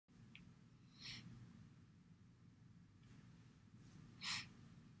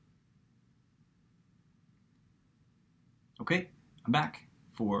Okay, I'm back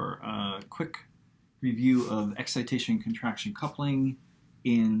for a quick review of excitation-contraction coupling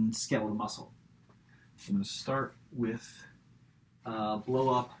in skeletal muscle. I'm going to start with a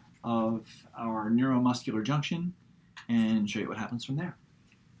blow-up of our neuromuscular junction and show you what happens from there.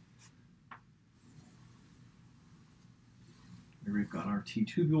 Here we've got our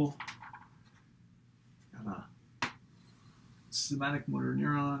T-tubule, got a somatic motor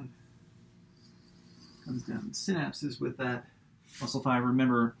neuron, comes down the synapses with that muscle fiber.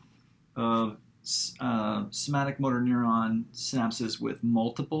 Remember, somatic motor neuron synapses with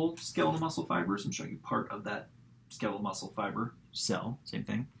multiple skeletal muscle fibers. I'm showing you part of that skeletal muscle fiber cell, same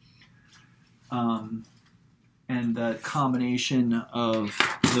thing. And the combination of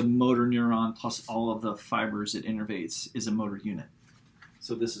the motor neuron plus all of the fibers it innervates is a motor unit.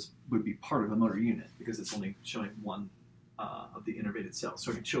 So this would be part of a motor unit because it's only showing one of the innervated cells.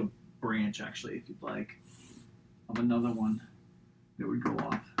 So I can show a branch, actually, if you'd like, of another one that would go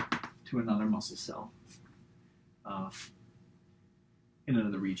off to another muscle cell in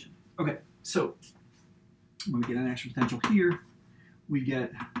another region. Okay, so when we get an action potential here, we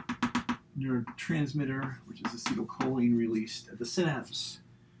get neurotransmitter, which is acetylcholine released at the synapse.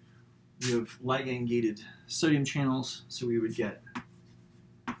 We have ligand-gated sodium channels, so we would get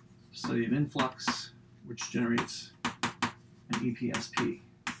sodium influx, which generates an EPSP,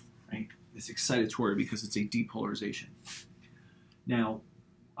 right? It's excitatory because it's a depolarization. Now,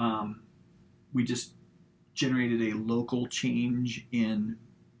 we just generated a local change in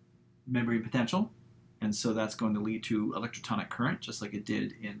membrane potential, and so that's going to lead to electrotonic current, just like it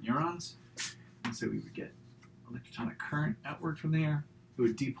did in neurons. And so we would get electrotonic current outward from there. It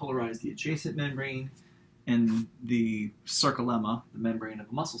would depolarize the adjacent membrane, and the sarcolemma, the membrane of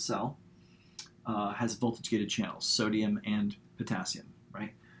a muscle cell, has voltage-gated channels, sodium and potassium,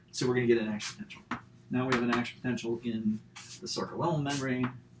 right? So we're going to get an action potential. Now we have an action potential in the sarcolemmal membrane,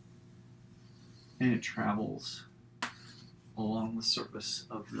 and it travels along the surface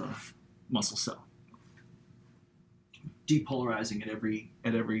of the muscle cell, depolarizing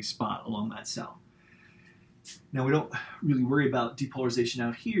at every spot along that cell. Now we don't really worry about depolarization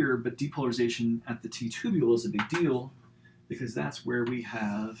out here, but depolarization at the T-tubule is a big deal because that's where we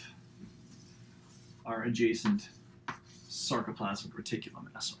have our adjacent sarcoplasmic reticulum,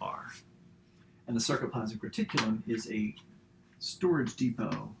 SR. And the sarcoplasmic reticulum is a storage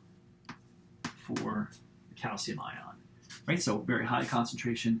depot for the calcium ion, right? So very high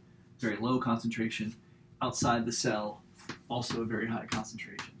concentration, very low concentration. Outside the cell, also a very high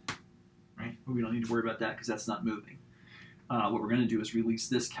concentration, right? But we don't need to worry about that because that's not moving. What we're going to do is release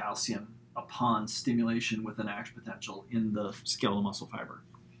this calcium upon stimulation with an action potential in the skeletal muscle fiber.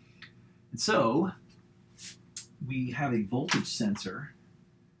 And so we have a voltage sensor.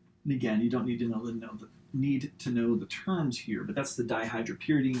 And again, you don't need to know the terms here, but that's the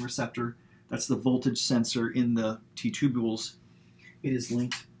dihydropyridine receptor. That's the voltage sensor in the T-tubules. It is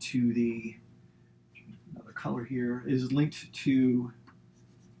linked to the color here is linked to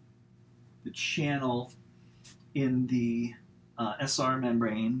the channel in the SR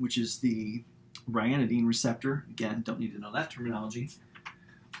membrane, which is the ryanodine receptor. Again, don't need to know that terminology.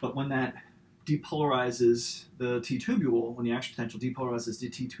 But when that depolarizes the T-tubule, when the action potential depolarizes the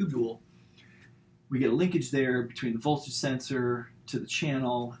T-tubule, we get a linkage there between the voltage sensor to the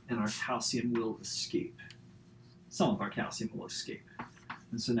channel, and our calcium will escape. Some of our calcium will escape.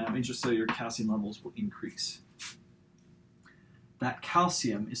 And so now intracellular calcium levels will increase. That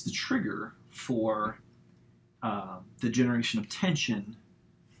calcium is the trigger for the generation of tension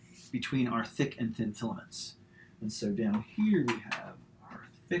between our thick and thin filaments. And so down here we have our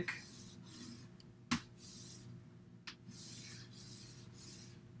thick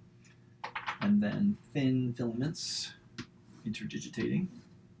and then thin filaments interdigitating.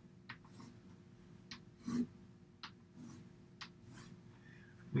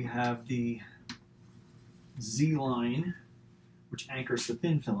 We have the Z line, which anchors the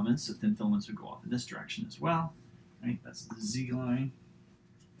thin filaments. The thin filaments would go off in this direction as well, right? That's the Z line.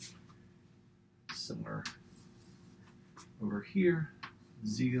 Similar over here,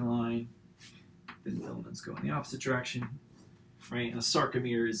 Z line. Thin filaments go in the opposite direction, right? And a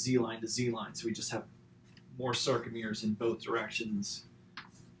sarcomere is Z line to Z line, so we just have more sarcomeres in both directions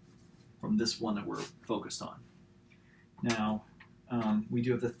from this one that we're focused on. Now, we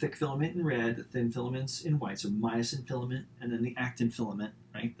do have the thick filament in red, the thin filaments in white, so myosin filament, and then the actin filament,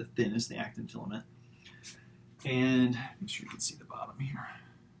 right? The thin is the actin filament. And make sure you can see the bottom here.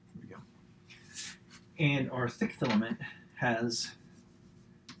 There we go. And our thick filament has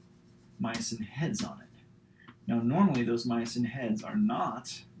myosin heads on it. Now, normally those myosin heads are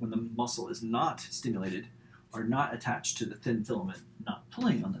not, when the muscle is not stimulated, are not attached to the thin filament, not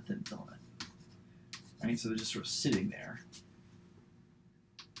pulling on the thin filament. Right? So they're just sort of sitting there.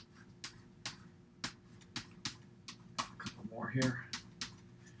 A couple more here.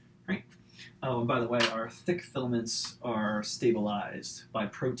 Right? Oh, and by the way, our thick filaments are stabilized by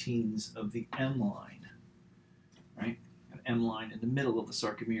proteins of the M line. Right? An M line in the middle of the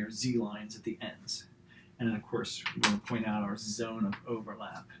sarcomere, Z lines at the ends. And then, of course, we want to point out our zone of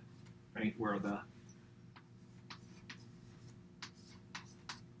overlap, right, where the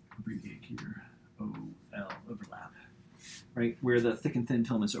abbreviate here, OL, overlap, right, where the thick and thin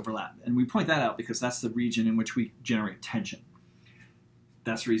filaments overlap. And we point that out because that's the region in which we generate tension.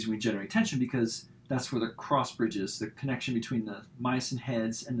 That's the reason we generate tension, because that's where the cross bridges, the connection between the myosin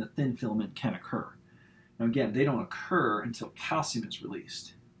heads and the thin filament can occur. Now again, they don't occur until calcium is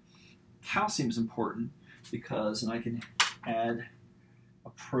released. Calcium is important because, and I can add a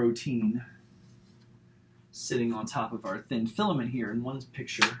protein sitting on top of our thin filament here in one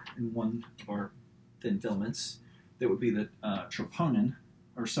picture, in one of our thin filaments, that would be the tropomyosin.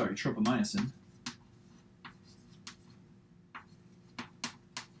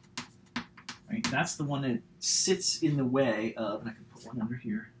 Right, that's the one that sits in the way of, and I can put one under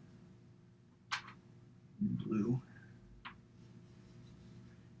here, in blue.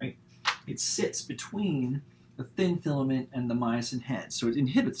 Right, it sits between the thin filament and the myosin head, so it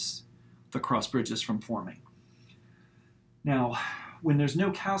inhibits the cross bridges from forming. Now, when there's no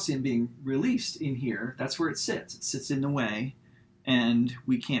calcium being released in here, that's where it sits. It sits in the way, and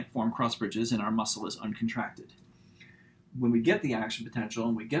we can't form cross bridges, and our muscle is uncontracted. When we get the action potential,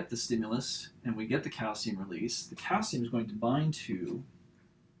 and we get the stimulus, and we get the calcium release, the calcium is going to bind to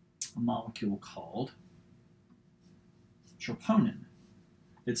a molecule called troponin.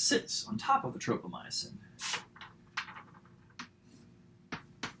 It sits on top of the tropomyosin.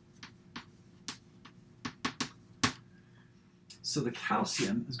 So the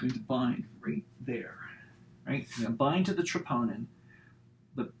calcium is going to bind right there, right? It's going to bind to the troponin.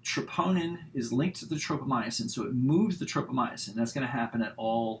 The troponin is linked to the tropomyosin, so it moves the tropomyosin. That's going to happen on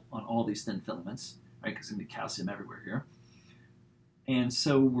all these thin filaments, right? Because there's going to be calcium everywhere here. And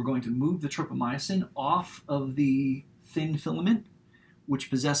so we're going to move the tropomyosin off of the thin filament, which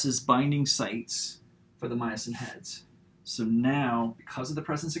possesses binding sites for the myosin heads. So now, because of the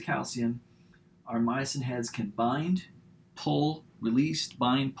presence of calcium, our myosin heads can bind, pull, release,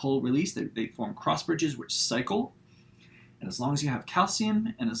 bind, pull, release. They form cross bridges which cycle. And as long as you have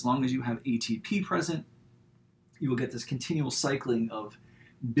calcium and as long as you have ATP present, you will get this continual cycling of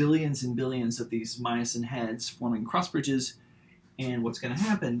billions and billions of these myosin heads forming cross bridges. And what's going to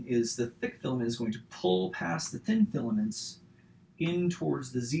happen is the thick filament is going to pull past the thin filaments in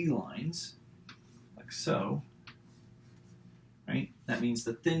towards the Z lines, like so. Right? That means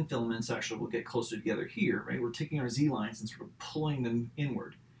the thin filaments actually will get closer together here, right? We're taking our Z lines and sort of pulling them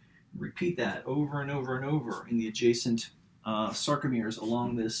inward. Repeat that over and over and over in the adjacent sarcomeres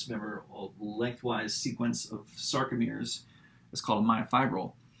along this, remember, lengthwise sequence of sarcomeres is called a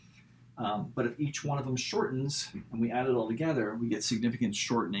myofibril. But if each one of them shortens and we add it all together, we get significant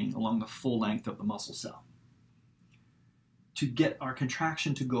shortening along the full length of the muscle cell. To get our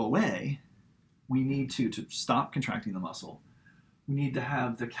contraction to go away, we need to stop contracting the muscle, we need to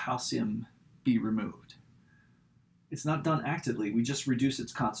have the calcium be removed. It's not done actively. We just reduce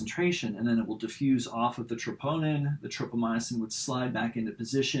its concentration, and then it will diffuse off of the troponin. The tropomyosin would slide back into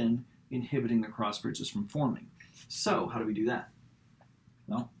position, inhibiting the cross bridges from forming. So how do we do that?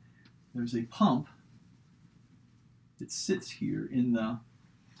 Well, there's a pump that sits here in the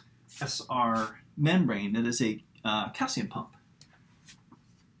SR membrane that is a calcium pump.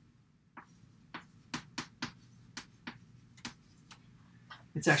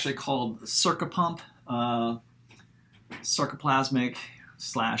 It's actually called the Circa pump, sarcoplasmic /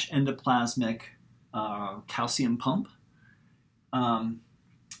 endoplasmic calcium pump. And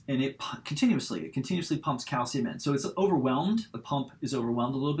it continuously pumps calcium in. So it's overwhelmed. The pump is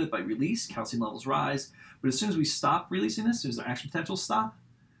overwhelmed a little bit by release. Calcium levels rise. But as soon as we stop releasing this, as soon as our action potential stop,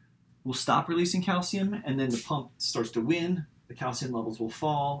 we'll stop releasing calcium, and then the pump starts to win. The calcium levels will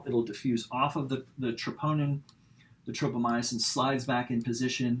fall. It'll diffuse off of the troponin. The tropomyosin slides back in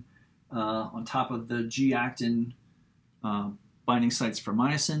position on top of the G-actin binding sites for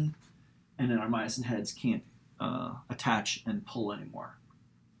myosin, and then our myosin heads can't attach and pull anymore,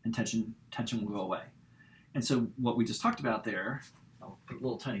 and tension will go away. And so what we just talked about there, I'll put a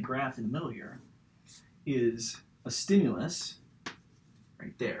little tiny graph in the middle here, is a stimulus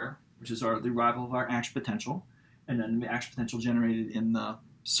right there, which is the arrival of our action potential, and then the action potential generated in the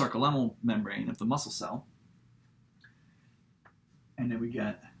sarcolemmal membrane of the muscle cell. And then we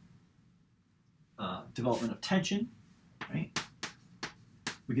get development of tension, right?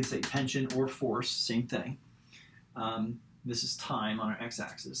 We can say tension or force, same thing. This is time on our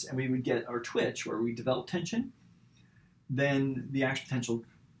x-axis, and we would get our twitch where we develop tension. Then the action potential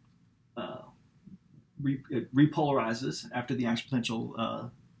it repolarizes after the action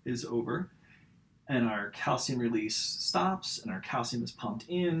potential is over, and our calcium release stops, and our calcium is pumped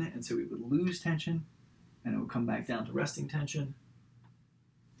in, and so we would lose tension, and it would come back down to resting tension,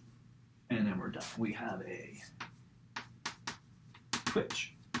 and then we're done. We have a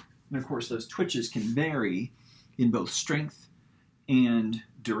twitch. And of course, those twitches can vary in both strength and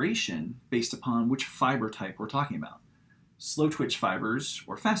duration based upon which fiber type we're talking about. Slow twitch fibers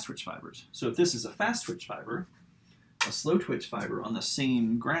or fast twitch fibers. So if this is a fast twitch fiber, a slow twitch fiber on the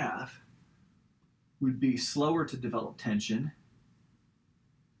same graph would be slower to develop tension,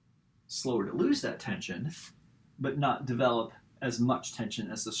 slower to lose that tension, but not develop as much tension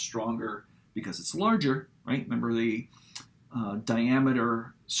as the stronger, because it's larger, right? Remember the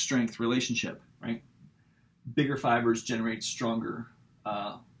diameter strength relationship, right? Bigger fibers generate stronger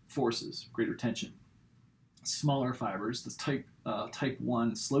forces, greater tension. Smaller fibers, the type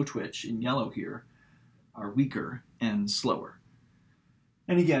 1 slow twitch in yellow here, are weaker and slower.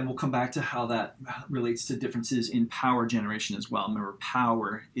 And again, we'll come back to how that relates to differences in power generation as well. Remember,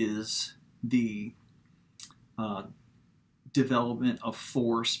 power is the development of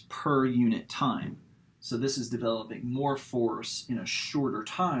force per unit time. So this is developing more force in a shorter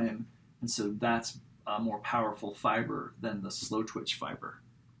time, and so that's a more powerful fiber than the slow twitch fiber.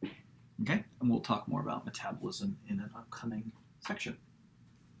 Okay, and we'll talk more about metabolism in an upcoming section.